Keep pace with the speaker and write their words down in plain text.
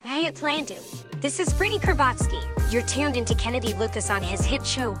hit play do. This is Brittany Kravatsky. You're tuned into Kennedy Lucas on his hit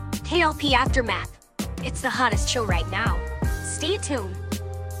show, KLP Aftermath. It's the hottest show right now. Stay tuned.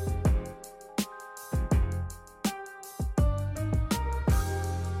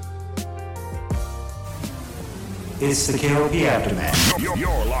 It's the KLP Aftermath.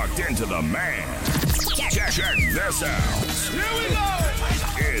 You're locked into the man. Check this out. Here we go.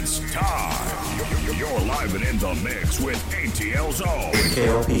 It's time. You're live and in the mix with ATL Zone.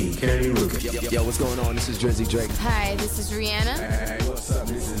 KLP, Kennedy Lucas. Yo, what's going on? This is Drizzy Drake. Hi, this is Rihanna. Hey, what's up?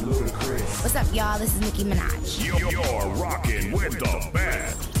 This is Ludacris. What's up, y'all? This is Nicki Minaj. You're rocking with the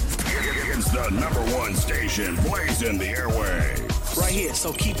best. It's the #1 station blazing the airwaves. Right here,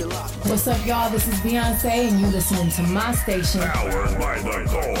 so keep it locked. What's up, y'all? This is Beyonce, and you listening to my station. Powered by the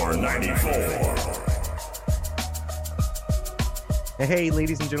Core 94. Hey,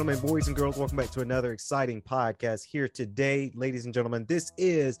 ladies and gentlemen, boys and girls, welcome back to another exciting podcast here today. Ladies and gentlemen, this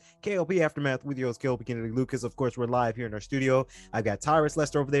is KLP Aftermath with your host, KLP Kennedy Lucas. Of course, we're live here in our studio. I've got Tyrus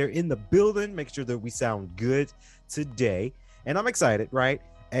Lester over there in the building. Make sure that we sound good today. And I'm excited, right?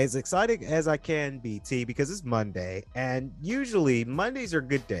 As excited as I can be, T, because it's Monday, and usually Mondays are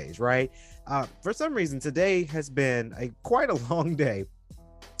good days, right? For some reason, today has been quite a long day,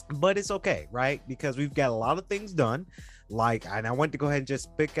 but it's okay, right? Because we've got a lot of things done. And I want to go ahead and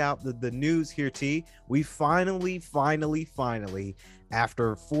just pick out the news here, T. We finally,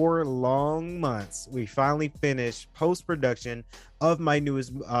 after 4 long months, we finally finished post-production of my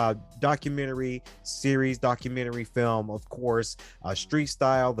newest documentary film, of course, Street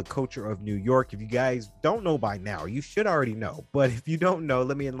Style, The Culture of New York. If you guys don't know by now, you should already know. But if you don't know,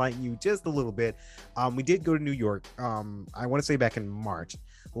 let me enlighten you just a little bit. We did go to New York, I want to say back in March.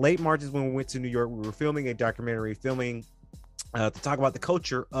 Late March is when we went to New York. We were filming a documentary, to talk about the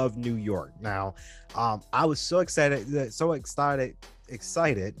culture of New York. Now, I was so excited.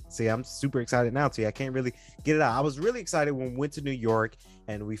 See, I'm super excited now. See, I can't really get it out. I was really excited when we went to New York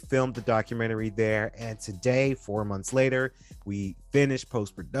and we filmed the documentary there. And today, 4 months later, we finished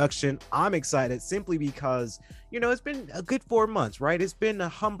post-production. I'm excited simply because, it's been a good 4 months, right? It's been a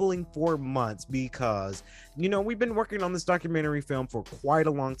humbling 4 months because, we've been working on this documentary film for quite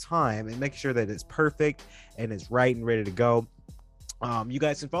a long time and making sure that it's perfect and it's right and ready to go. You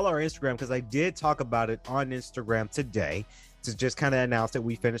guys can follow our Instagram because I did talk about it on Instagram today to just kind of announce that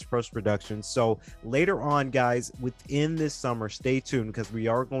we finished post-production. So later on, guys, within this summer, stay tuned because we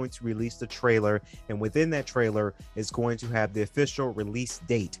are going to release the trailer, and within that trailer is going to have the official release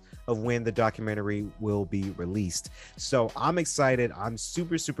date of when the documentary will be released. So I'm excited. I'm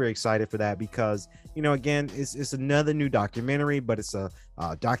super, super excited for that because, again, it's another new documentary, but it's a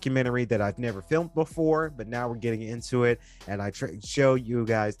documentary that I've never filmed before, but now we're getting into it, and I show you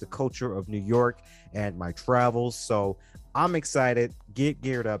guys the culture of New York and my travels. So I'm excited. Get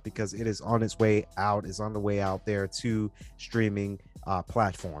geared up because it is on its way out. It's on the way out there to streaming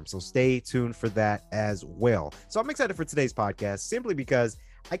platforms. So stay tuned for that as well. So I'm excited for today's podcast simply because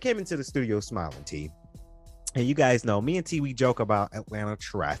I came into the studio smiling, T. And you guys know me and T, we joke about Atlanta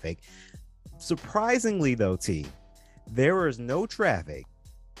traffic. Surprisingly, though, T, there was no traffic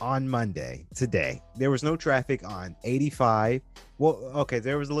on Monday today. There was no traffic on 85. Well, okay,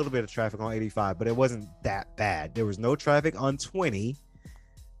 there was a little bit of traffic on 85, but it wasn't that bad. There was no traffic on 20.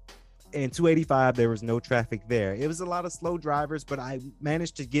 And 285, there was no traffic there. It was a lot of slow drivers, but I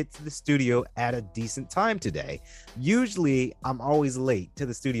managed to get to the studio at a decent time today. Usually, I'm always late to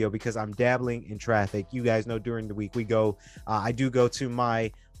the studio because I'm dabbling in traffic. You guys know during the week I do go to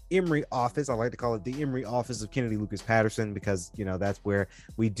my Emory office. I like to call it the Emory office of Kennedy Lucas Patterson because, that's where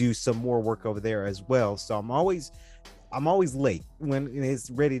we do some more work over there as well. So I'm always late when it's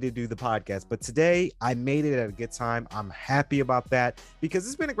ready to do the podcast, but today I made it at a good time. I'm happy about that because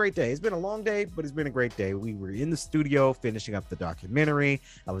it's been a great day. It's been a long day, but it's been a great day. We were in the studio finishing up the documentary.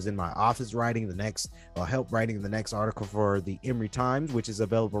 I was in my office writing the next article for the Emory Times, which is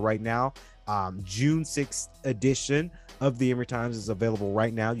available right now. June 6th edition of the Emory Times is available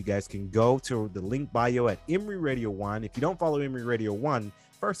right now. You guys can go to the link bio at Emory Radio 1. If you don't follow Emory Radio 1,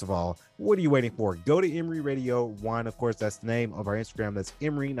 first of all, what are you waiting for? Go to Emory Radio 1. Of course, that's the name of our Instagram. That's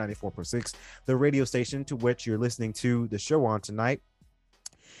Emory 94.6, the radio station to which you're listening to the show on tonight.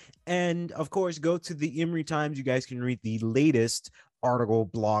 And of course, go to the Emory Times. You guys can read the latest article,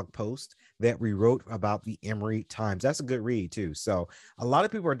 blog post that we wrote about the Emory Times. That's a good read too. So a lot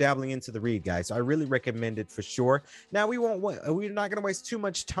of people are dabbling into the read, guys. So I really recommend it for sure. Now we're not going to waste too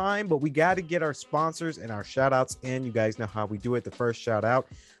much time, but we got to get our sponsors and our shout outs in. You guys know how we do it. The first shout out,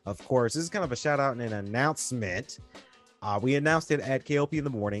 of course, this is kind of a shout out and an announcement. We announced it at KLP in the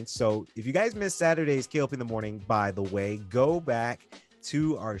morning. So if you guys missed Saturday's KLP in the morning, by the way, go back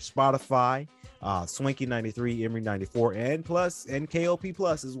to our Spotify, Swanky 93, Emery 94, and KLP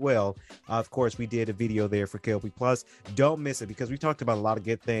Plus as well. Of course, we did a video there for KLP Plus. Don't miss it because we talked about a lot of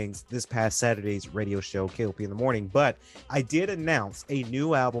good things this past Saturday's radio show, KLP in the Morning. But I did announce a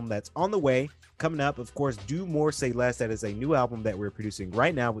new album that's on the way. Coming up, of course, Do More, Say Less. That is a new album that we're producing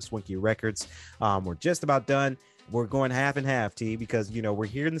right now with Swanky Records. We're just about done. We're going half and half, T, because, you know, we're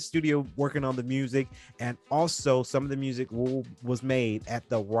here in the studio working on the music. And also some of the music was made at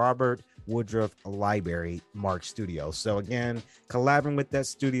the Robert Woodruff Library Mark Studio. So again, collaborating with that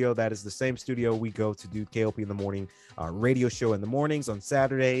studio, that is the same studio we go to do KLP in the Morning radio show in the mornings on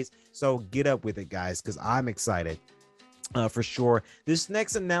Saturdays. So get up with it, guys, because I'm excited. For sure. This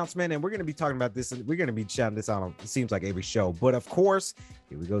next announcement, and we're going to be talking about this, and we're going to be shouting this out on, it seems like, every show. But of course,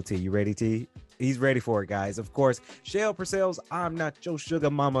 here we go, T. You ready, T? He's ready for it, guys. Of course, Shale Purcell's I'm Not Your Sugar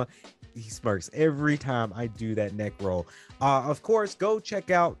Mama. He smirks every time I do that neck roll. Of course, go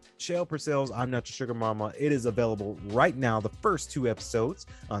check out Shale Purcell's I'm Not Your Sugar Mama. It is available right now, the first 2 episodes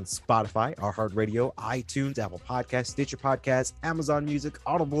on Spotify, iHeartRadio, iTunes, Apple Podcasts, Stitcher Podcasts, Amazon Music,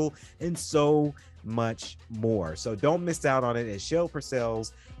 Audible, and so much more. So don't miss out on it. At Shale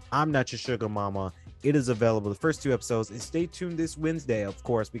Purcell's I'm Not Your Sugar Mama. It is available, the first 2 episodes, and stay tuned this Wednesday, of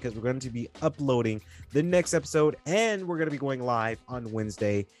course, because we're going to be uploading the next episode, and we're going to be going live on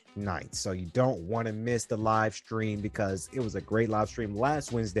Wednesday night. So you don't want to miss the live stream because it was a great live stream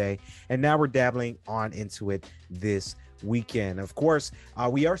last Wednesday, and now we're dabbling on into it this weekend. Of course,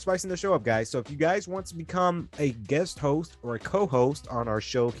 we are spicing the show up, guys. So if you guys want to become a guest host or a co-host on our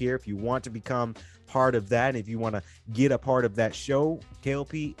show here, if you want to become part of that, if you want to get a part of that show,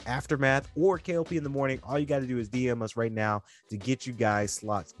 KLP Aftermath or KLP in the Morning, all you got to do is DM us right now to get you guys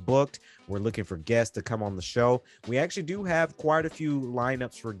slots booked. We're looking for guests to come on the show. We actually do have quite a few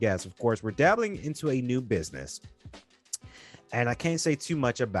lineups for guests. Of course, we're dabbling into a new business, and I can't say too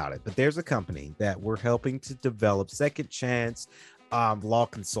much about it, but there's a company that we're helping to develop, Second Chance Law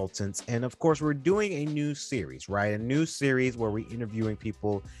Consultants. And of course, we're doing a new series, right? A new series where we're interviewing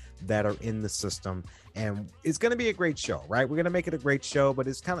people that are in the system, and it's going to be a great show, right? We're going to make it a great show, but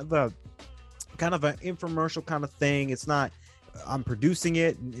it's kind of an infomercial kind of thing. It's not, I'm producing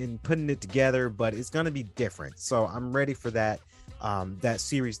it and putting it together, but it's going to be different. So I'm ready for that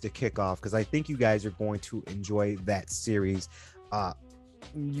series to kick off, because I think you guys are going to enjoy that series.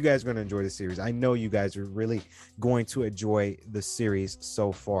 You guys are going to enjoy the series. I know you guys are really going to enjoy the series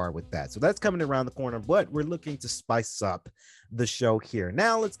so far with that. So that's coming around the corner, but we're looking to spice up the show here.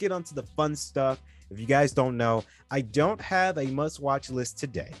 Now let's get on to the fun stuff. If you guys don't know, I don't have a must-watch list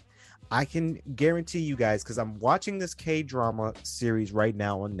today. I can guarantee you guys, because I'm watching this K-drama series right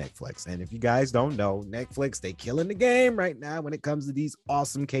now on Netflix. And if you guys don't know, Netflix, they killing the game right now when it comes to these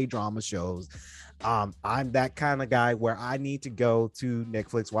awesome K-drama shows. I'm that kind of guy where I need to go to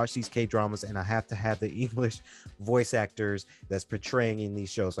Netflix, watch these K-dramas, and I have to have the English voice actors that's portraying in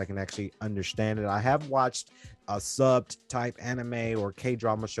these shows so I can actually understand it. I have watched subbed type anime or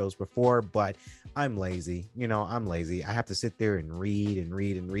K-drama shows before, but I'm lazy. I'm lazy. I have to sit there and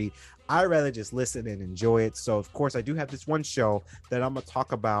read. I'd rather just listen and enjoy it. So of course I do have this one show that I'm gonna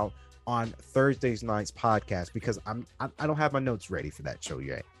talk about on Thursday's night's podcast, because I don't have my notes ready for that show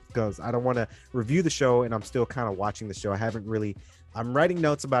yet, because I don't want to review the show and I'm still kind of watching the show. I'm writing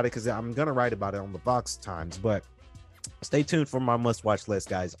notes about it because I'm gonna write about it on the Vox Times, but stay tuned for my must-watch list,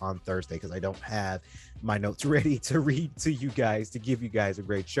 guys, on Thursday, because I don't have my notes ready to read to you guys to give you guys a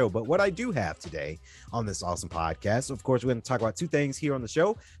great show. But what I do have today on this awesome podcast, of course, we're going to talk about 2 things here on the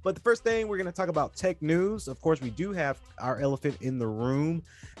show. But the first thing, we're going to talk about tech news. Of course, we do have our elephant in the room,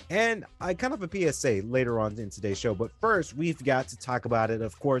 and I kind of a PSA later on in today's show. But first, we've got to talk about it.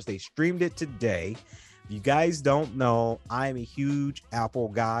 Of course, they streamed it today. If you guys don't know, I'm a huge Apple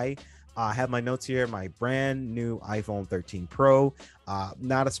guy. I have my notes here, my brand new iPhone 13 Pro.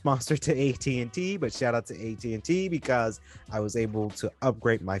 Not a sponsor to AT&T, but shout out to AT&T because I was able to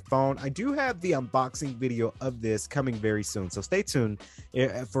upgrade my phone. I do have the unboxing video of this coming very soon, so stay tuned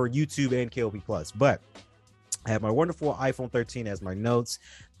for YouTube and KLP Plus. But I have my wonderful iPhone 13 as my notes.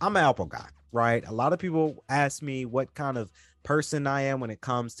 I'm an Apple guy, right? A lot of people ask me what kind of person I am when it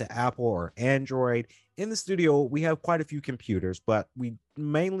comes to Apple or Android. In the studio, we have quite a few computers, but we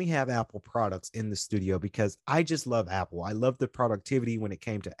mainly have Apple products in the studio because I just love Apple. I love the productivity when it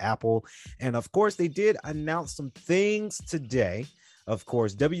came to Apple. And of course, they did announce some things today. Of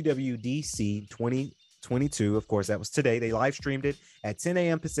course, WWDC 2022, of course, that was today. They live streamed it at 10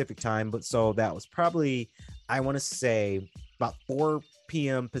 a.m. Pacific time. But so that was probably, I want to say, about 4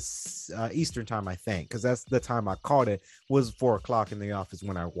 p.m. Eastern time, I think, because that's the time I caught it, was 4 o'clock in the office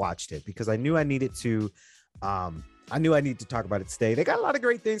when I watched it, because I knew I needed to I knew I need to talk about it today. They got a lot of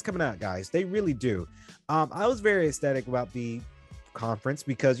great things coming out, guys. They really do. I was very ecstatic about the conference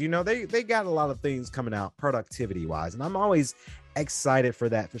because, you know, they got a lot of things coming out productivity wise. And I'm always excited for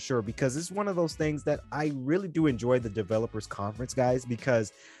that for sure, because it's one of those things that I really do enjoy the developers conference, guys,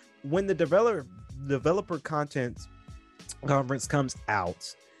 because when the developer content conference comes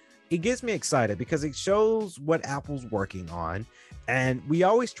out, it gets me excited because it shows what Apple's working on. And we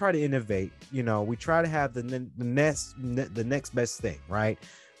always try to innovate. You know, we try to have the next best thing, right?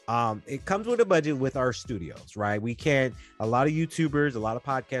 It comes with a budget with our studios, right? We can't, a lot of YouTubers, a lot of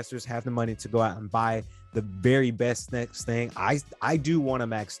podcasters have the money to go out and buy the very best next thing. I do want a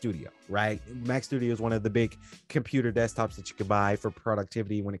Mac Studio, right? Mac Studio is one of the big computer desktops that you can buy for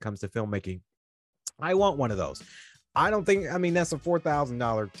productivity when it comes to filmmaking. I want one of those. I don't think, I mean, that's a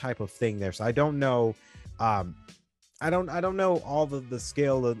 $4,000 type of thing there. So I don't know. I don't know all the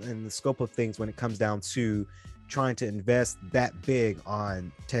scale and the scope of things when it comes down to trying to invest that big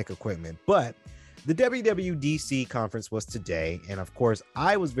on tech equipment. But the WWDC conference was today, and of course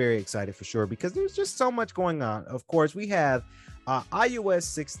I was very excited for sure because there's just so much going on. Of course, we have iOS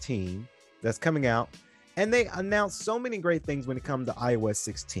 16 that's coming out, and they announced so many great things when it comes to iOS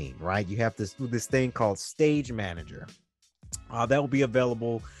 16, right? You have this thing called Stage Manager that will be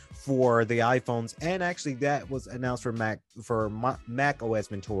available for the iPhones, and actually that was announced for Mac OS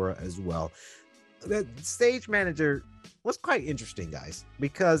Ventura as well. The Stage Manager was quite interesting, guys,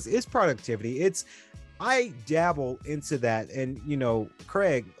 because it's productivity. I dabble into that, and you know,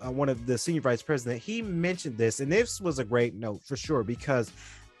 Craig, one of the senior vice president, he mentioned this, and this was a great note for sure, because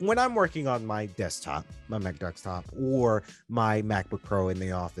when I'm working on my desktop, my Mac desktop, or my MacBook Pro in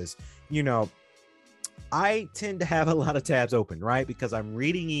the office, you know, I tend to have a lot of tabs open, right? Because I'm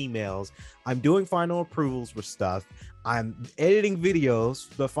reading emails, I'm doing final approvals for stuff, I'm editing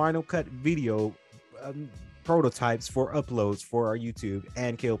videos, the Final Cut video prototypes for uploads for our YouTube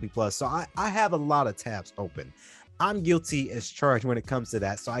and KLP Plus. So I have a lot of tabs open. I'm guilty as charged when it comes to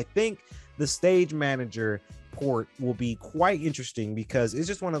that. So I think the Stage Manager port will be quite interesting because it's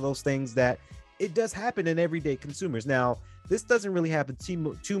just one of those things that it does happen in everyday consumers. Now, this doesn't really happen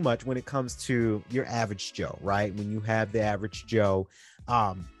too much when it comes to your average Joe, right? When you have the average Joe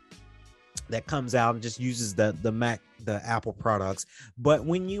that comes out and just uses the Apple products. But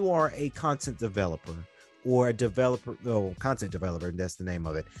when you are a content developer or content developer, that's the name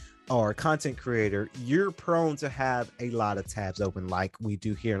of it, or a content creator, you're prone to have a lot of tabs open like we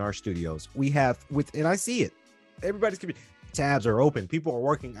do here in our studios. We have and I see it. Everybody's tabs are open. People are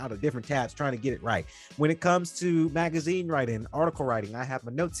working out of different tabs trying to get it right. When it comes to magazine writing, article writing, I have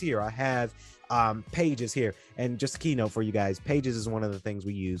my notes here. I have Pages here, and just a keynote for you guys. Pages is one of the things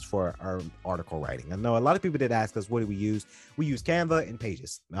we use for our article writing. I know a lot of people did ask us, what do we use? We use Canva and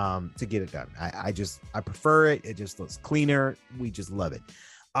Pages to get it done. I prefer it. It just looks cleaner. We just love it.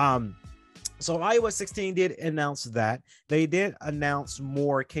 So iOS 16 did announce that. They did announce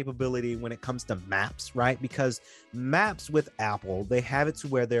more capability when it comes to maps, right? Because maps with Apple, they have it to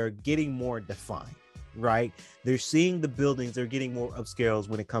where they're getting more defined, right? They're seeing the buildings, they're getting more upscales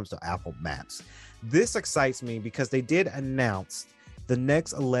when it comes to Apple Maps. This excites me because they did announce the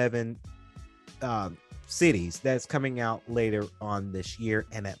next 11 cities that's coming out later on this year,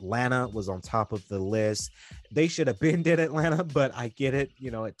 and Atlanta was on top of the list. They should have been dead Atlanta, but I get it.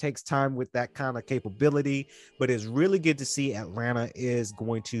 You know, it takes time with that kind of capability, but it's really good to see Atlanta is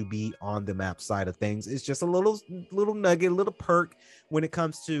going to be on the map side of things. It's just a little nugget, a little perk when it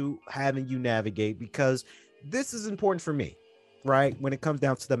comes to having you navigate, because this is important for me, right? When it comes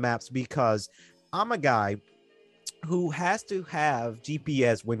down to the maps, because I'm a guy who has to have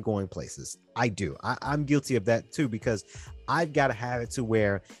GPS when going places. I do. I'm guilty of that too, because I've got to have it to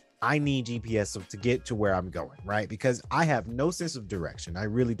where I need GPS to get to where I'm going, right? Because I have no sense of direction. I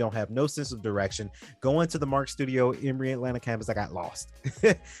really don't have no sense of direction. Going to the Mark Studio Emory Atlanta campus, I got lost.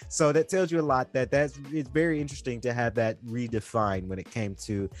 So that tells you a lot. It's very interesting to have that redefined when it came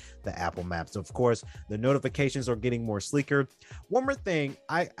to the Apple Maps. Of course, the notifications are getting more sleeker. One more thing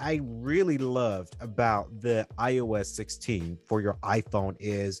I really loved about the iOS 16 for your iPhone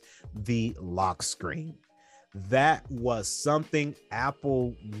is the lock screen. That was something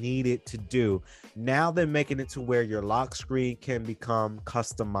Apple needed to do. Now they're making it to where your lock screen can become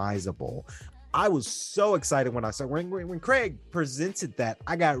customizable. I was so excited when I saw when Craig presented that.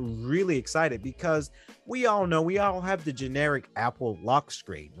 I got really excited because we all know we all have the generic Apple lock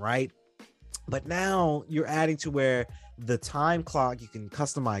screen, right? But now you're adding to where The time clock, you can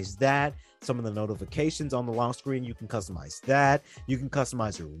customize that. Some of the notifications on the lock screen, you can customize that. You can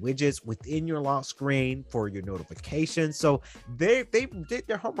customize your widgets within your lock screen for your notifications. So they did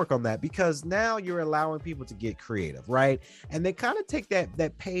their homework on that, because now you're allowing people to get creative, right? And they kind of take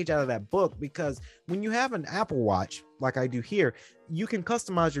that page out of that book, because when you have an Apple Watch, like I do here, you can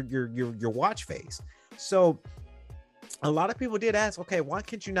customize your watch face. So a lot of people did ask, okay, why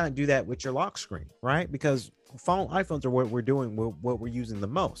can't you not do that with your lock screen, right? Because iPhones are what we're doing, what we're using the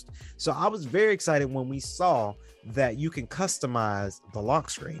most. So I was very excited when we saw that you can customize the lock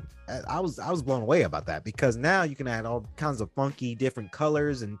screen. I was blown away about that, because now you can add all kinds of funky different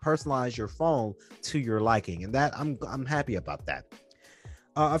colors and personalize your phone to your liking, and that I'm happy about that.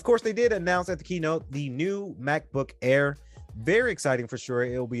 Of course, they did announce at the keynote the new MacBook Air. Very exciting for sure.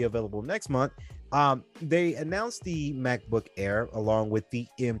 It'll be available next month. They announced the MacBook Air along with the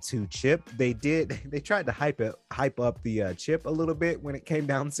M2 chip. They tried to hype up the chip a little bit when it came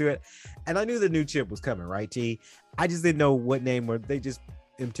down to it. And I knew the new chip was coming, right, T? I just didn't know what name, or they just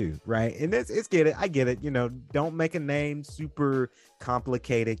M2, right? And I get it. You know, don't make a name super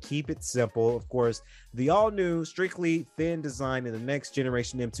complicated. Keep it simple. Of course, the all new, strictly thin design in the next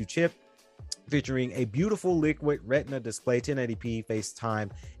generation M2 chip, featuring a beautiful liquid retina display, 1080p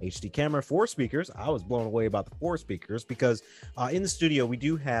FaceTime HD camera, 4 speakers. I was blown away about the 4 speakers, because in the studio we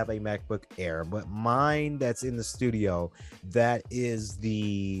do have a MacBook Air, but mine that's in the studio, that is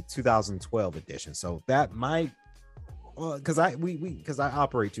the 2012 edition. So that might, because I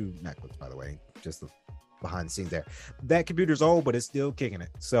operate 2 MacBooks, by the way, just the behind the scenes there. That computer's old, but it's still kicking it.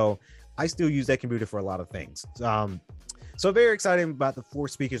 So I still use that computer for a lot of things. So very exciting about the 4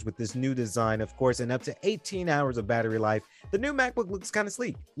 speakers with this new design, of course, and up to 18 hours of battery life. The new MacBook looks kind of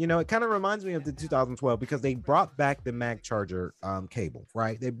sleek. You know, it kind of reminds me of the 2012, because they brought back the Mac charger cable,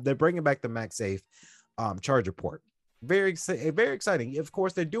 right? They're bringing back the MagSafe charger port. Very exciting. Of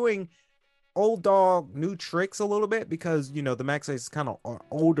course, they're doing old dog new tricks a little bit, because, you know, the MagSafe is kind of an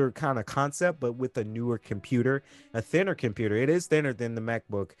older kind of concept, but with a newer computer, a thinner computer. It is thinner than the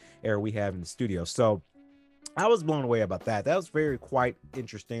MacBook Air we have in the studio. So I was blown away about that. That was quite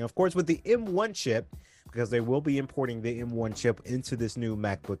interesting. Of course, with the M1 chip, because they will be importing the M1 chip into this new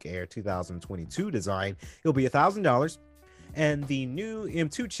MacBook Air 2022 design, it'll be $1,000. And the new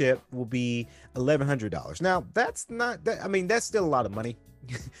M2 chip will be $1,100. Now, that's not that. I mean, that's still a lot of money.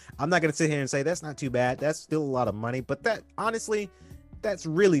 I'm not going to sit here and say that's not too bad. That's still a lot of money, but that, honestly, that's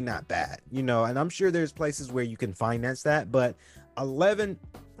really not bad, you know. And I'm sure there's places where you can finance that, but over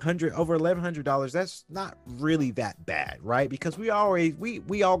 $1,100, that's not really that bad, right? Because we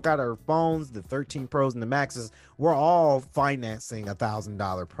all got our phones, the 13 Pros and the Maxes. We're all financing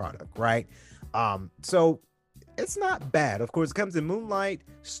 $1,000 product, right? So it's not bad. Of course, it comes in Moonlight,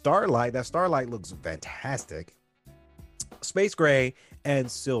 Starlight. That Starlight looks fantastic. Space Gray and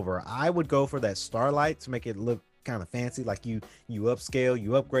Silver. I would go for that Starlight to make it look kind of fancy, like you upscale,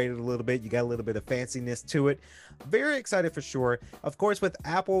 you upgrade it a little bit, you got a little bit of fanciness to it. Very excited for sure. Of course, with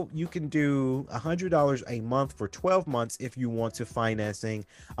Apple, you can do $100 a month for 12 months if you want to financing.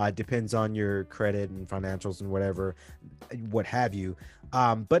 Depends on your credit and financials and what have you.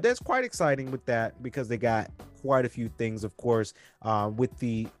 But that's quite exciting with that, because they got quite a few things, of course, with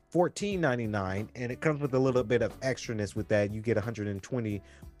the $14.99, and it comes with a little bit of extraness with that. You get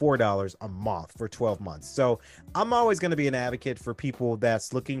 $124 a month for 12 months. So I'm always going to be an advocate for people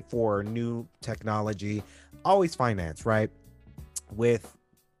that's looking for new technology. Always finance, right? With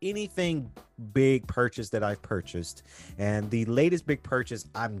anything big purchase that I've purchased, and the latest big purchase,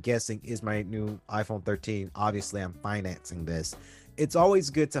 I'm guessing, is my new iPhone 13. Obviously, I'm financing this. It's always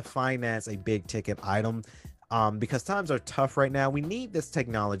good to finance a big ticket item, because times are tough right now. We need this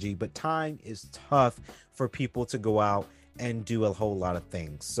technology, but time is tough for people to go out and do a whole lot of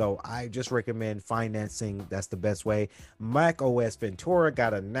things. So I just recommend financing. That's the best way. Mac OS Ventura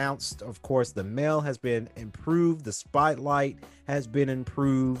got announced. Of course, the mail has been improved. The Spotlight has been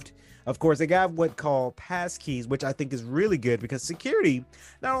improved. Of course, they got what called passkeys, which I think is really good, because security,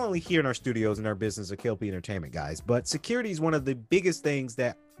 not only here in our studios and our business at KLP Entertainment, guys, but security is one of the biggest things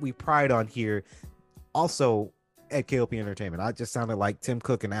that we pride on here. Also at KLP Entertainment. I just sounded like Tim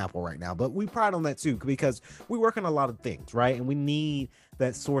Cook and Apple right now, but we pride on that too, because we work on a lot of things, right? And we need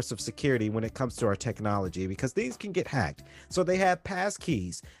that source of security when it comes to our technology, because these can get hacked. So they have pass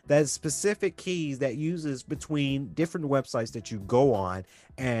keys, that is specific keys that uses between different websites that you go on,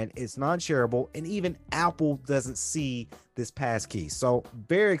 and it's non-shareable, and even Apple doesn't see this pass key. So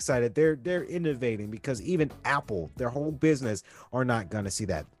very excited. They're innovating, because even Apple, their whole business, are not going to see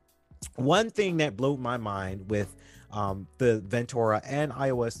that. One thing that blew my mind with the Ventura and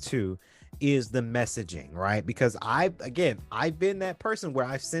iOS 2 is the messaging, right? Because I've been that person where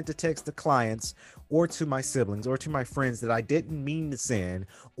I've sent a text to clients or to my siblings or to my friends that I didn't mean to send,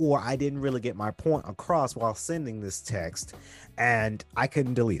 or I didn't really get my point across while sending this text, and I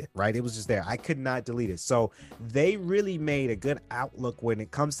couldn't delete it, right? It was just there. I could not delete it. So they really made a good outlook when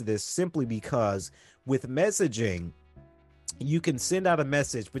it comes to this, simply because with messaging, you can send out a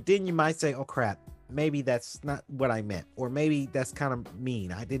message, but then you might say, oh crap, maybe that's not what I meant, or maybe that's kind of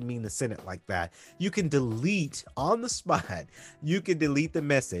mean. I didn't mean to send it like that. You can delete on the spot. You can delete the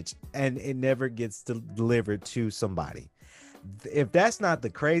message and it never gets delivered to somebody. If that's not the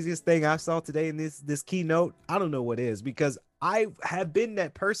craziest thing I saw today in this keynote, I don't know what is, because I have been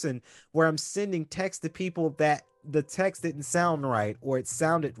that person where I'm sending text to people that the text didn't sound right, or it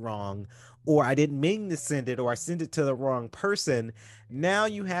sounded wrong, or I didn't mean to send it, or I sent it to the wrong person. Now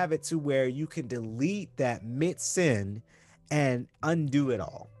you have it to where you can delete that mid-send and undo it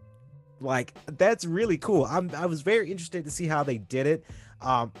all. Like, that's really cool. I was very interested to see how they did it.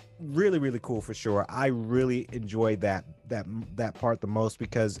 Really, really cool for sure. I really enjoyed that part the most,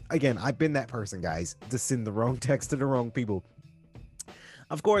 because again, I've been that person, guys, to send the wrong text to the wrong people.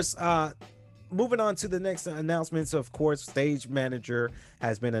 Of course, moving on to the next announcements. Of course, stage manager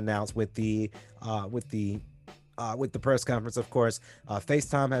has been announced with the press conference. Of course,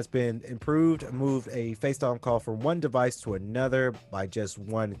 FaceTime has been moved a FaceTime call from one device to another by just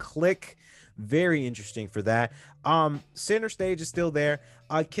one click. Very interesting for that. Center stage is still there.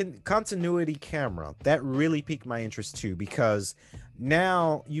 Continuity camera, that really piqued my interest too, because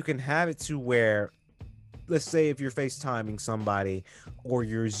now you can have it to where, let's say if you're FaceTiming somebody or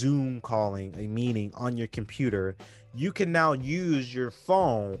you're Zoom calling a meeting on your computer, you can now use your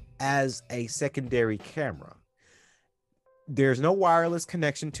phone as a secondary camera. There's no wireless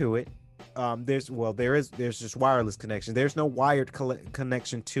connection to it. There's just wireless connection. There's no wired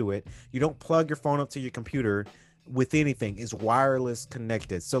connection to it. You don't plug your phone up to your computer with anything. It's wireless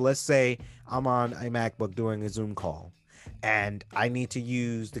connected. So let's say I'm on a MacBook doing a Zoom call and I need to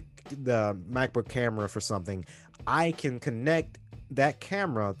use the MacBook camera for something. I can connect that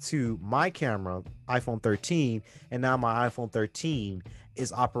camera to my camera, iPhone 13, and now my iPhone 13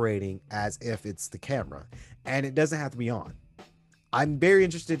 is operating as if it's the camera, and it doesn't have to be on. I'm very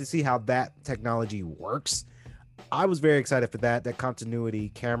interested to see how that technology works. I was very excited for that continuity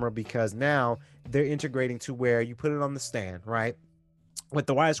camera, because now they're integrating to where you put it on the stand, right? With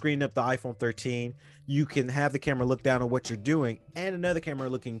the widescreen of the iPhone 13, you can have the camera look down on what you're doing and another camera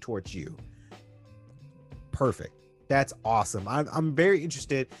looking towards you. Perfect. That's awesome. I'm very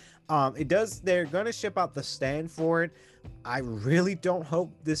interested. They're going to ship out the stand for it. I really don't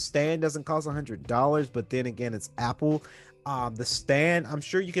hope this stand doesn't cost $100, but then again, it's Apple. The stand, I'm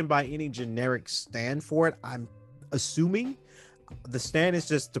sure you can buy any generic stand for it. I'm assuming the stand is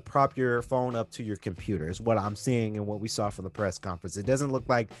just to prop your phone up to your computer, is what I'm seeing and what we saw from the press conference. It doesn't look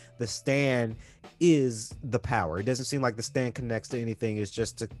like the stand is the power. It doesn't seem like the stand connects to anything. It's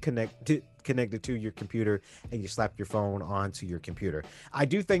just to connect it to your computer, and you slap your phone onto your computer. I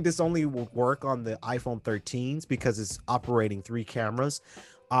do think this only will work on the iPhone 13s because it's operating 3 cameras.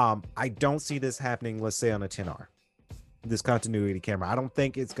 I don't see this happening, let's say, on a 10R. This continuity camera, I don't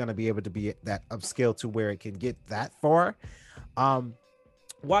think it's going to be able to be that upscale to where it can get that far.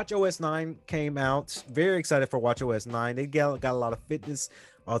 WatchOS 9 came out. Very excited for WatchOS 9. They got a lot of fitness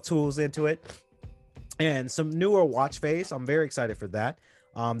tools into it, and some newer watch face. I'm very excited for that.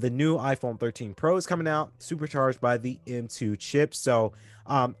 The new iPhone 13 Pro is coming out, supercharged by the M2 chip. So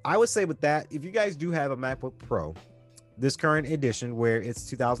I would say with that, if you guys do have a MacBook Pro, this current edition where it's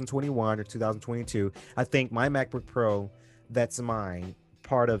 2021 or 2022, I think my MacBook Pro, that's mine,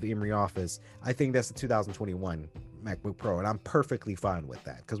 part of Emory Office, I think that's the 2021 MacBook Pro, and I'm perfectly fine with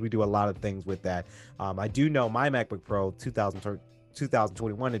that because we do a lot of things with that. I do know my MacBook Pro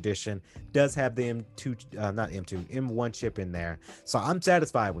 2021 edition does have the M1 chip in there, so I'm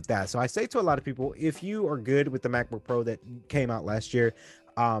satisfied with that. So I say to a lot of people, if you are good with the MacBook Pro that came out last year,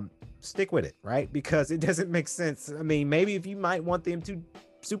 stick with it, right? Because it doesn't make sense. I mean, maybe if you might want the M2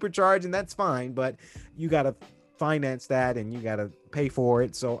 supercharge, and that's fine, but you got to finance that and you got to pay for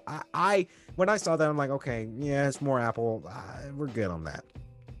it. So I when I saw that, I'm like, okay, yeah, it's more Apple. We're good on that.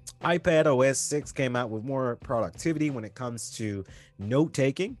 iPad OS 6 came out with more productivity when it comes to note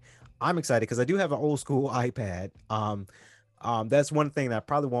taking. I'm excited because I do have an old school iPad. That's one thing that I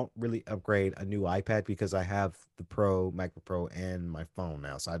probably won't really upgrade a new iPad because I have the Pro, MacBook Pro, and my phone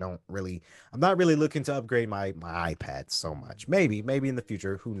now. So I'm not really looking to upgrade my iPad so much. Maybe in the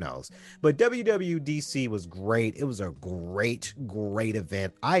future, who knows? But WWDC was great. It was a great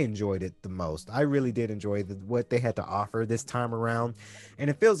event. I enjoyed it the most. I really did enjoy what they had to offer this time around, and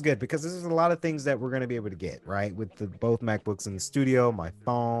it feels good because there's a lot of things that we're going to be able to get right with both MacBooks in the studio, my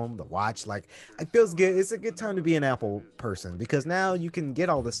phone, the watch. Like, it feels good. It's a good time to be an Apple person because now you can get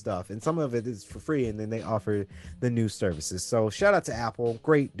all this stuff, and some of it is for free, and then they offer the new services. So shout out to Apple.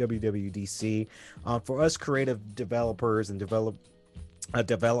 Great WWDC. For us creative developers and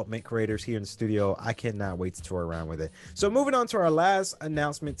development creators here in the studio, I cannot wait to tour around with it. So moving on to our last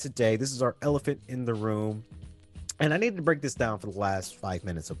announcement today. This is our elephant in the room, and I need to break this down for the last 5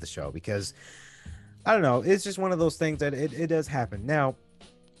 minutes of the show because I don't know, it's just one of those things that it does happen. Now,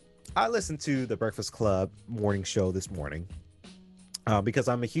 I listened to the Breakfast Club morning show this morning because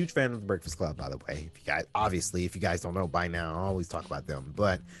I'm a huge fan of the Breakfast Club, by the way. If you guys don't know by now, I always talk about them.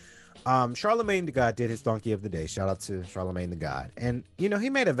 But Charlemagne the God did his Donkey of the Day. Shout out to Charlemagne the God. And, he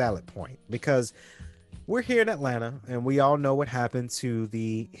made a valid point because we're here in Atlanta and we all know what happened to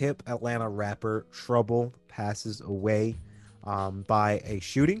the hip Atlanta rapper Trouble. Passes away by a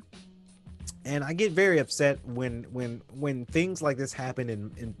shooting. And I get very upset when things like this happen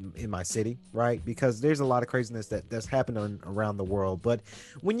in my city, right? Because there's a lot of craziness that's happening around the world. But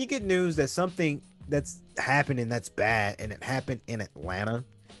when you get news that something that's happening that's bad and it happened in Atlanta,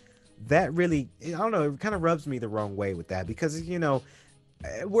 that really, I don't know, it kind of rubs me the wrong way with that because,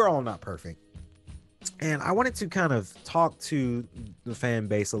 we're all not perfect. And I wanted to kind of talk to the fan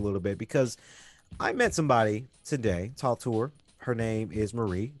base a little bit because I met somebody today, talked to her. Her name is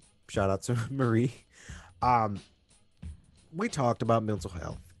Marie. Shout out to Marie. We talked about mental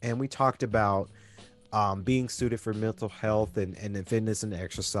health and we talked about being suited for mental health and fitness and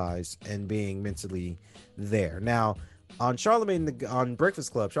exercise and being mentally there. Now, on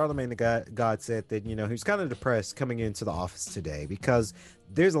Breakfast Club, Charlemagne the God said that, he was kind of depressed coming into the office today because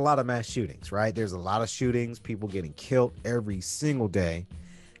there's a lot of mass shootings, right? There's a lot of shootings, people getting killed every single day.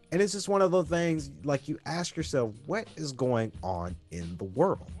 And it's just one of those things, like, you ask yourself, what is going on in the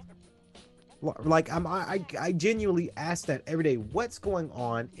world? Like, I genuinely ask that every day, what's going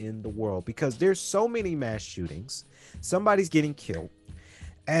on in the world? Because there's so many mass shootings, somebody's getting killed,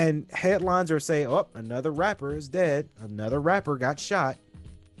 and headlines are saying, oh, another rapper is dead, another rapper got shot.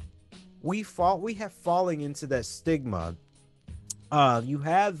 We have fallen into that stigma. You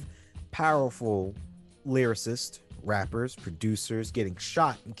have powerful lyricists, rappers, producers getting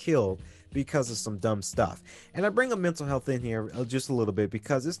shot and killed because of some dumb stuff. And I bring a mental health in here just a little bit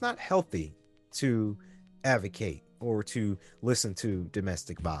because it's not healthy to advocate or to listen to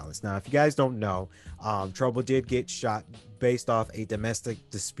domestic violence. Now, if you guys don't know, Trouble did get shot based off a domestic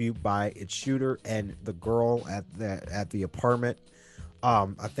dispute by its shooter and the girl at the apartment.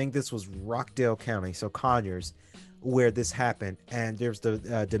 I think this was Rockdale County, so Conyers, where this happened. And there's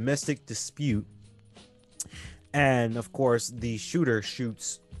the domestic dispute. And of course, the shooter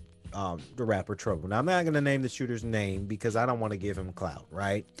shoots the rapper Trouble. Now, I'm not going to name the shooter's name because I don't want to give him clout,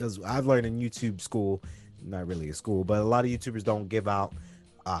 right? Because I've learned in YouTube school, not really a school, but a lot of YouTubers don't give out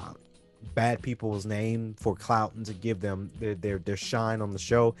bad people's name for clout and to give them their shine on the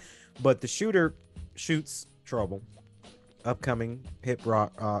show. But the shooter shoots Trouble, upcoming hip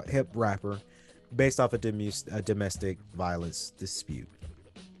rapper, based off a domestic violence dispute.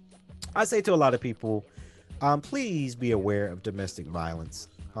 I say to a lot of people, please be aware of domestic violence.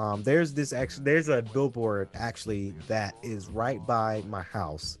 There's a billboard actually that is right by my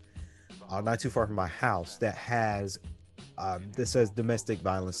house, not too far from my house, that has that says domestic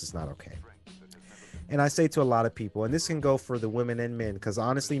violence is not okay. And I say to a lot of people, and this can go for the women and men, because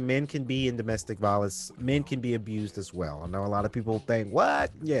honestly, men can be in domestic violence, men can be abused as well. I know a lot of people think,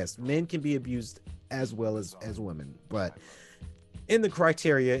 what? Yes, men can be abused as well as women, but in the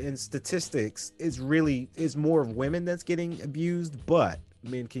criteria and statistics, is more of women that's getting abused, but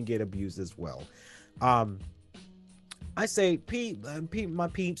men can get abused as well. I say, my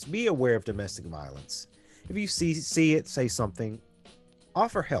peeps, be aware of domestic violence. If you see it, say something.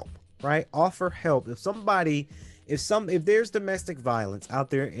 Offer help, right? Offer help. If there's domestic violence out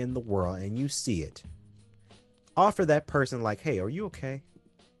there in the world and you see it, offer that person, like, hey, are you okay?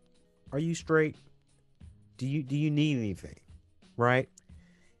 Are you straight? Do you need anything? Right?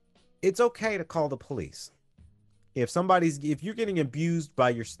 It's okay to call the police. If you're getting abused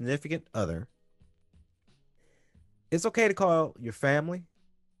by your significant other, it's okay to call your family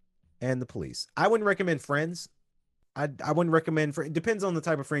and the police. I wouldn't recommend friends I wouldn't recommend for it depends on the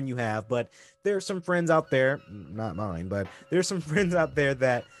type of friend you have, but there's some friends out there, not mine, but there's some friends out there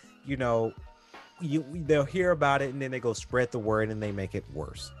that, you know, they'll hear about it and then they go spread the word and they make it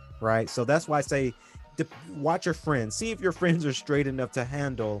worse, right? So that's why I say watch your friends, see if your friends are straight enough to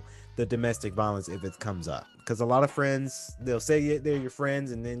handle the domestic violence if it comes up, because a lot of friends, they'll say they're your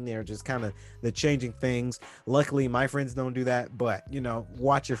friends and then they're just kind of they're changing things. Luckily my friends don't do that, but you know,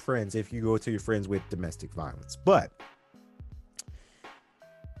 watch your friends if you go to your friends with domestic violence. But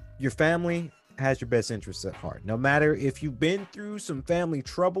your family has your best interests at heart, no matter if you've been through some family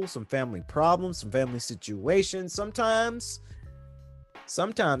trouble, some family problems, some family situations. Sometimes,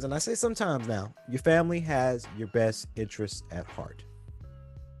 and I say sometimes now, your family has your best interests at heart.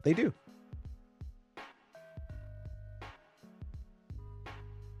 They do.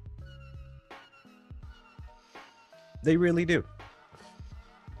 They really do.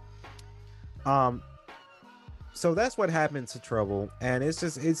 So that's what happened to Trouble, and it's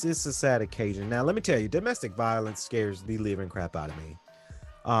just a sad occasion. Now let me tell you, domestic violence scares the living crap out of me.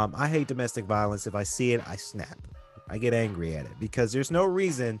 I hate domestic violence. If I see it, I snap. I get angry at it because there's no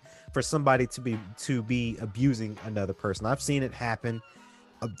reason for somebody to be abusing another person. I've seen it happen.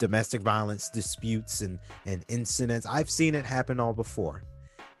 Domestic violence disputes and incidents. I've seen it happen all before.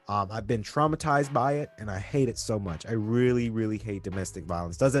 I've been traumatized by it and I hate it so much. I really, really hate domestic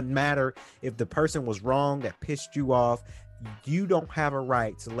violence. Doesn't matter if the person was wrong that pissed you off. You don't have a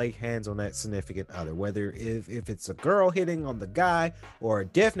right to lay hands on that significant other, whether if it's a girl hitting on the guy, or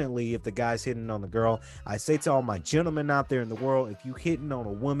definitely if the guy's hitting on the girl. I say to all my gentlemen out there in the world, if you hitting on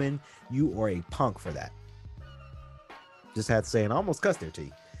a woman, you are a punk for that. Just had to say, and I almost cussed there to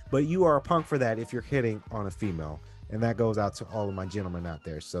you, but you are a punk for that if you're hitting on a female. And that goes out to all of my gentlemen out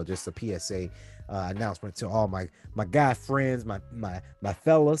there. So just a PSA announcement to all my guy friends, my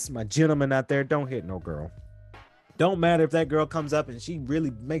fellas, my gentlemen out there. Don't hit no girl. Don't matter if that girl comes up and she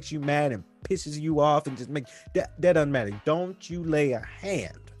really makes you mad and pisses you off and just makes that doesn't matter. Don't you lay a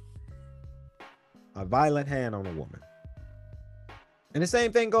violent hand on a woman. And the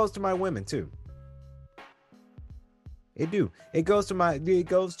same thing goes to my women too. It goes to my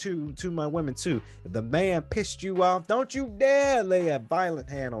women too. If the man pissed you off, don't you dare lay a violent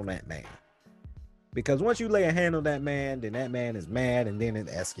hand on that man. Because once you lay a hand on that man, then that man is mad and then it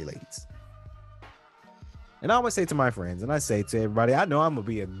escalates. And I always say to my friends, and I say to everybody, I know I'm gonna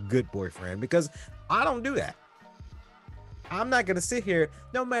be a good boyfriend because I don't do that. I'm not gonna sit here,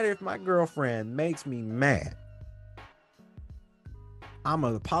 no matter if my girlfriend makes me mad, I'm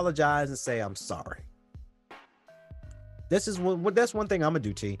gonna apologize and say I'm sorry. That's one thing I'm gonna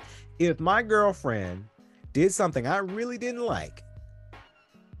do, T. If my girlfriend did something I really didn't like,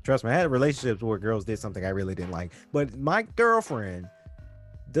 trust me, I had relationships where girls did something I really didn't like, but my girlfriend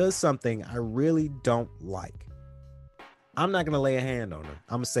does something I really don't like, I'm not gonna lay a hand on her.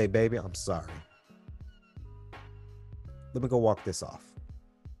 I'm gonna say, baby, I'm sorry. Let me go walk this off.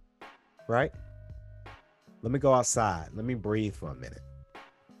 Right? Let me go outside. Let me breathe for a minute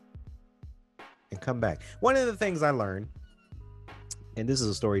and come back. One of the things I learned, and this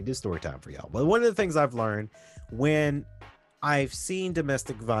is story time for y'all, but one of the things I've learned when I've seen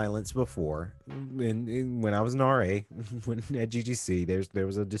domestic violence before, when I was an RA, at GGC, there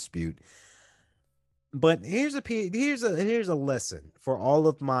was a dispute. But here's a lesson for all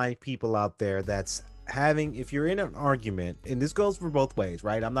of my people out there that's having, if you're in an argument, and this goes for both ways,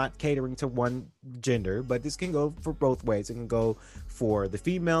 right? I'm not catering to one gender, but this can go for both ways. It can go for the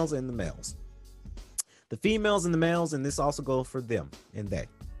females and the males. The females and the males, and this also goes for them and they,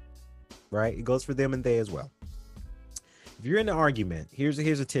 right? It goes for them and they as well. If you're in an argument, here's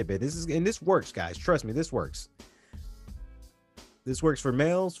a tidbit. This works, guys. Trust me, this works. This works for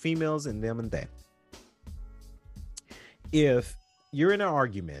males, females, and them and they. If you're in an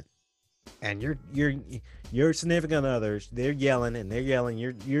argument and your significant others, they're yelling and they're yelling,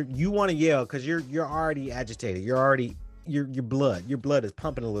 you want to yell because you're already agitated. Your blood is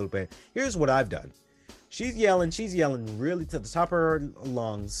pumping a little bit. Here's what I've done. She's yelling really to the top of her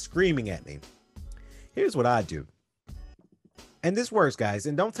lungs, screaming at me. Here's what I do. And this works, guys.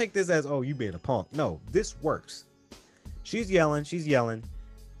 And don't take this as, oh, you being a punk. No, this works. She's yelling.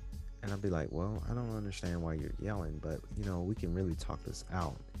 And I'll be like, well, I don't understand why you're yelling, but, we can really talk this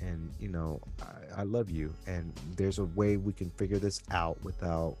out. And, I love you. And there's a way we can figure this out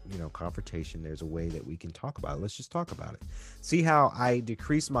without, confrontation. There's a way that we can talk about it. Let's just talk about it. See how I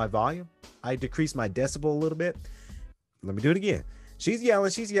decrease my volume? I decrease my decibel a little bit. Let me do it again. She's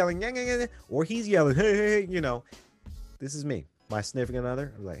yelling, or he's yelling, hey, this is me. my significant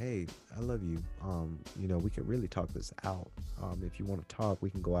other, I'm like, hey, I love you. We could really talk this out. If you want to talk, we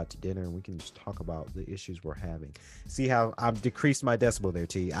can go out to dinner and we can just talk about the issues we're having. See how I've decreased my decibel there,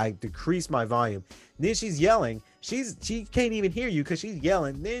 T. I decreased my volume. Then she's yelling. She can't even hear you because she's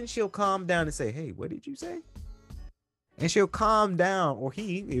yelling. Then she'll calm down and say, hey, what did you say? And she'll calm down, or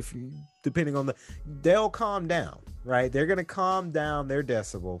depending on they'll calm down, right? They're going to calm down their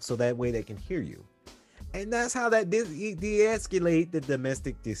decibel so that way they can hear you. And that's how that de-escalate the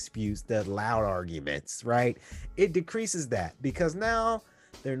domestic disputes, the loud arguments, right? It decreases that because now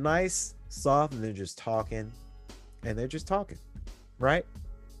they're nice, soft, and they're just talking. And they're just talking, right?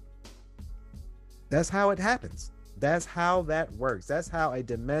 That's how it happens. That's how that works. That's how a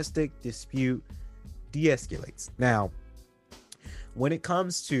domestic dispute de-escalates. Now, when it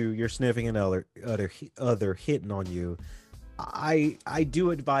comes to your significant other hitting on you, I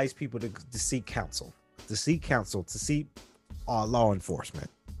do advise people to seek counsel. To seek law enforcement,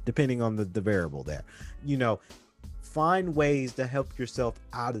 depending on the variable there. Find ways to help yourself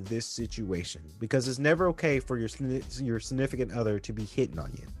out of this situation because it's never okay for your significant other to be hitting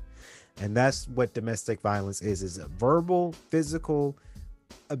on you. And that's what domestic violence is verbal, physical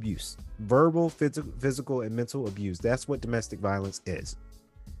abuse. Verbal, physical, and mental abuse. That's what domestic violence is.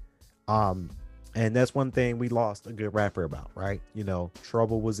 And that's one thing we lost a good rapper about, right?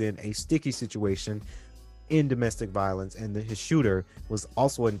 Trouble was in a sticky situation in domestic violence, and his shooter was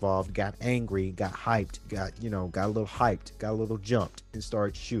also involved, got angry, got hyped, got a little hyped, got a little jumped, and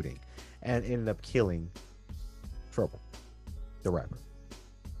started shooting, and ended up killing Trouble, the rapper.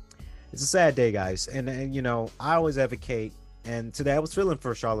 It's a sad day, guys, and I always advocate, and today I was feeling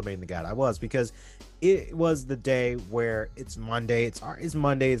for Charlamagne the God. Because it was the day where it's Monday, it's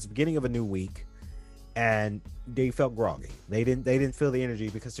Monday, it's the beginning of a new week, and they felt groggy. They didn't feel the energy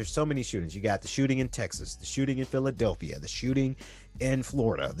because there's so many shootings. You got the shooting in Texas, the shooting in Philadelphia, the shooting in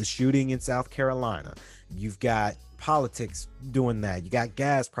Florida, the shooting in South Carolina. You've got politics doing that. You got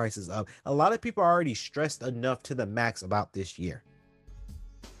gas prices up. A lot of people are already stressed enough to the max about this year.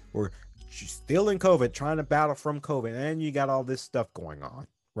 We're still in COVID, trying to battle from COVID, and you got all this stuff going on,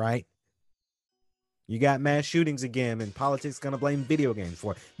 right? You got mass shootings again, and politics gonna blame video games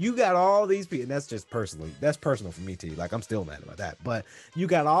for it. You got all these people, and that's personal for me too. Like, I'm still mad about that. But you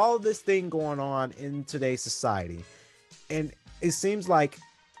got all this thing going on in today's society, and it seems like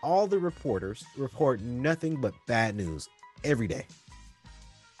all the reporters report nothing but bad news every day,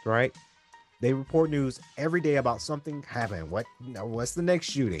 right? They report news every day about something happening. What's the next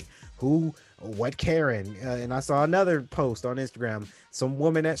shooting? What Karen? And I saw another post on Instagram. Some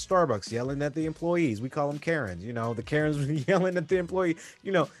woman at Starbucks yelling at the employees. We call them Karens. The Karens were yelling at the employee.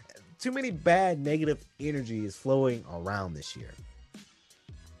 Too many bad, negative energy is flowing around this year.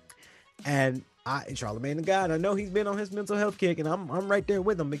 And Charlamagne the God, I know he's been on his mental health kick, and I'm right there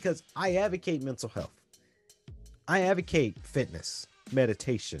with him because I advocate mental health. I advocate fitness,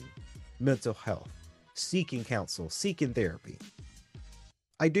 meditation, mental health, seeking counsel, seeking therapy.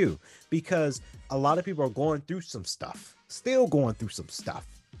 I do, because a lot of people are going through some stuff, still going through some stuff.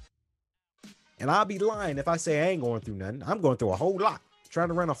 And I'll be lying if I say I ain't going through nothing. I'm going through a whole lot, trying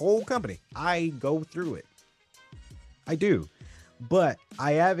to run a whole company. I go through it. I do. But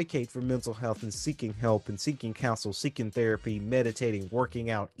I advocate for mental health and seeking help and seeking counsel, seeking therapy, meditating, working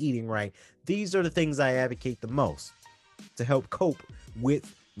out, eating right. These are the things I advocate the most to help cope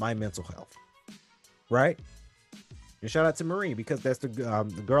with my mental health, right? And shout out to Marie, because that's the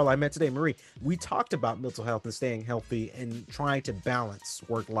girl I met today, Marie. We talked about mental health and staying healthy and trying to balance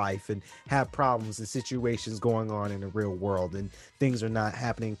work life and have problems and situations going on in the real world, and things are not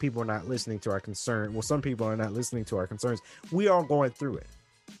happening. People are not listening to our concern. Well, some people are not listening to our concerns. We are going through it.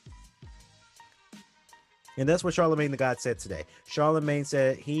 And that's what Charlamagne the God said today. Charlamagne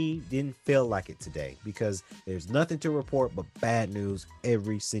said he didn't feel like it today because there's nothing to report but bad news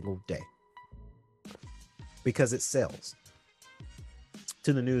every single day. Because it sells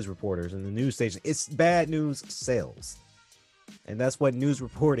to the news reporters and the news station. It's bad news sells. And that's what news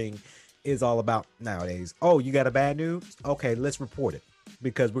reporting is all about nowadays. Oh, you got a bad news? Okay, let's report it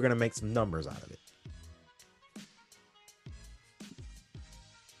because we're going to make some numbers out of it.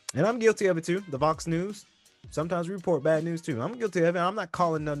 And I'm guilty of it too. The Vox News. Sometimes we report bad news too. I'm guilty of it. I'm not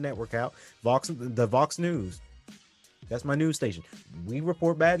calling no network out. The Vox News. That's my news station. We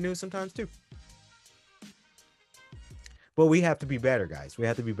report bad news sometimes too. But we have to be better, guys. We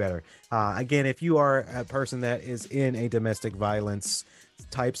have to be better. Again, if you are a person that is in a domestic violence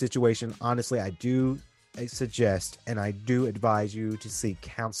type situation, honestly, I do suggest and I do advise you to seek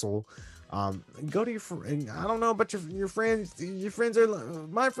counsel. Go to I don't know about your friends. Your friends are,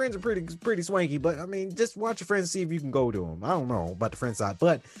 my friends are pretty swanky, but I mean, just watch your friends, see if you can go to them. I don't know about the friend side,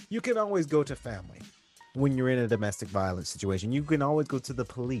 but you can always go to family when you're in a domestic violence situation. You can always go to the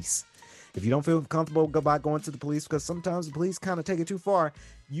police. If you don't feel comfortable about going to the police, because sometimes the police kind of take it too far,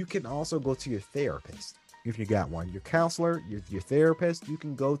 you can also go to your therapist. If you got one, your counselor, your therapist, you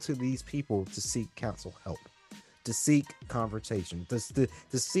can go to these people to seek counsel help, to seek conversation,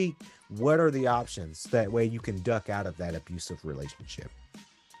 to seek what are the options. That way you can duck out of that abusive relationship.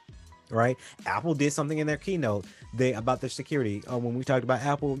 Right? Apple did something in their keynote about their security. When we talked about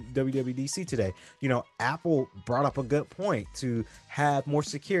Apple WWDC today, Apple brought up a good point to have more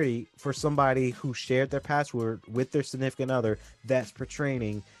security for somebody who shared their password with their significant other that's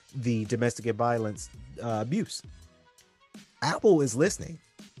portraying the domestic violence abuse. Apple is listening,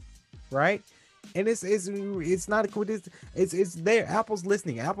 right? And it's not a coincidence. It's there. Apple's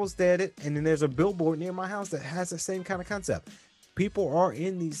listening. Apple's dead it, and then there's a billboard near my house that has the same kind of concept. People are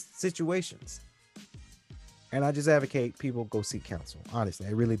in these situations, and I just advocate people go seek counsel. Honestly,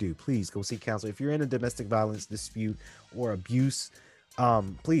 I really do. Please go seek counsel. If you're in a domestic violence dispute or abuse,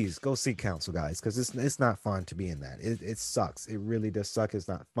 please go seek counsel, guys, because it's not fun to be in that. It sucks. It really does suck. It's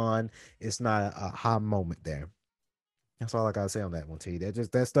not fun. It's not a high moment there. That's all I gotta say on that one, T.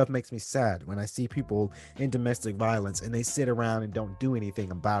 That stuff makes me sad when I see people in domestic violence and they sit around and don't do anything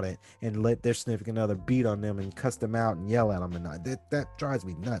about it and let their significant other beat on them and cuss them out and yell at them, and that drives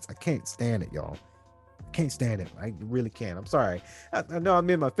me nuts. I can't stand it, y'all. I can't stand it. I really can't. I'm sorry. I know I'm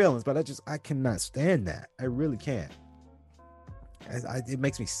in my feelings, but I cannot stand that. I really can't. It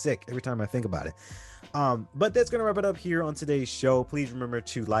makes me sick every time I think about it. But that's gonna wrap it up here on today's show. Please remember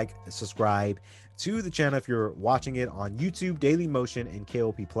to like, subscribe to the channel if you're watching it on YouTube, Daily Motion, and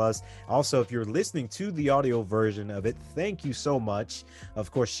KLP Plus. Also, if you're listening to the audio version of it, thank you so much.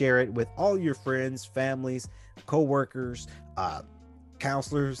 Of course, share it with all your friends, families, co-workers,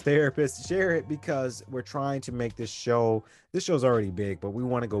 counselors, therapists. Share it, because we're trying to make this show's already big, but we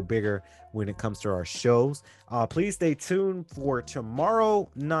want to go bigger when it comes to our shows. Please stay tuned for tomorrow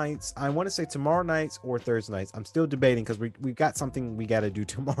nights. I want to say tomorrow nights or Thursday nights. I'm still debating, because we got something we got to do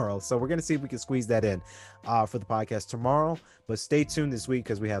tomorrow, so we're gonna see if we can squeeze that in for the podcast tomorrow. But stay tuned this week,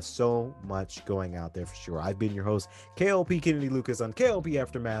 because we have so much going out there for sure. I've been your host, KLP Kennedy Lucas, on KLP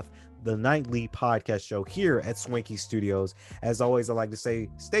Aftermath, the nightly podcast show here at Swanky Studios. As always, I like to say,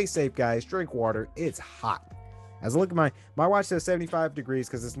 stay safe, guys. Drink water. It's hot. As I look at my watch says 75 degrees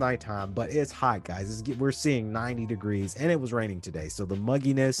because it's nighttime, but it's hot, guys. We're seeing 90 degrees, and it was raining today. So the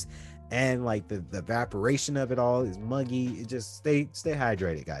mugginess and like the evaporation of it all is muggy. It just stay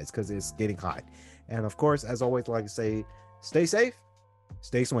hydrated, guys, because it's getting hot. And of course, as always, I like to say, stay safe,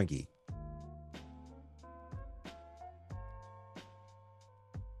 stay swanky.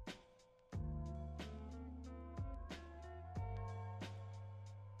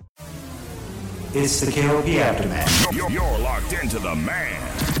 It's the KLP Aftermath. You're locked into the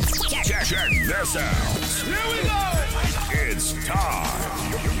man. Check this out. Here we go. It's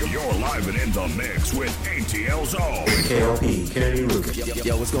time. You're live and in the mix with ATL Zone. KLP Kennedy Lucas.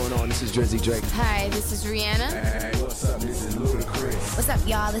 Yo, what's going on? This is Drizzy Drake. Hi, this is Rihanna. Hey, what's up? This is Ludacris. What's up,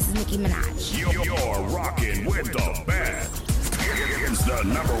 y'all? This is Nicki Minaj. You're rocking with the best. It's the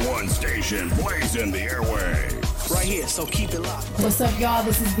 #1 station blazing the airwaves. Right here, so keep it locked. What's up, y'all?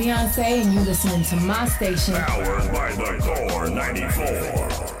 This is Beyonce, and you listening to my station. Powered by the Core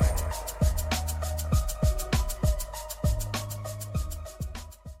 94.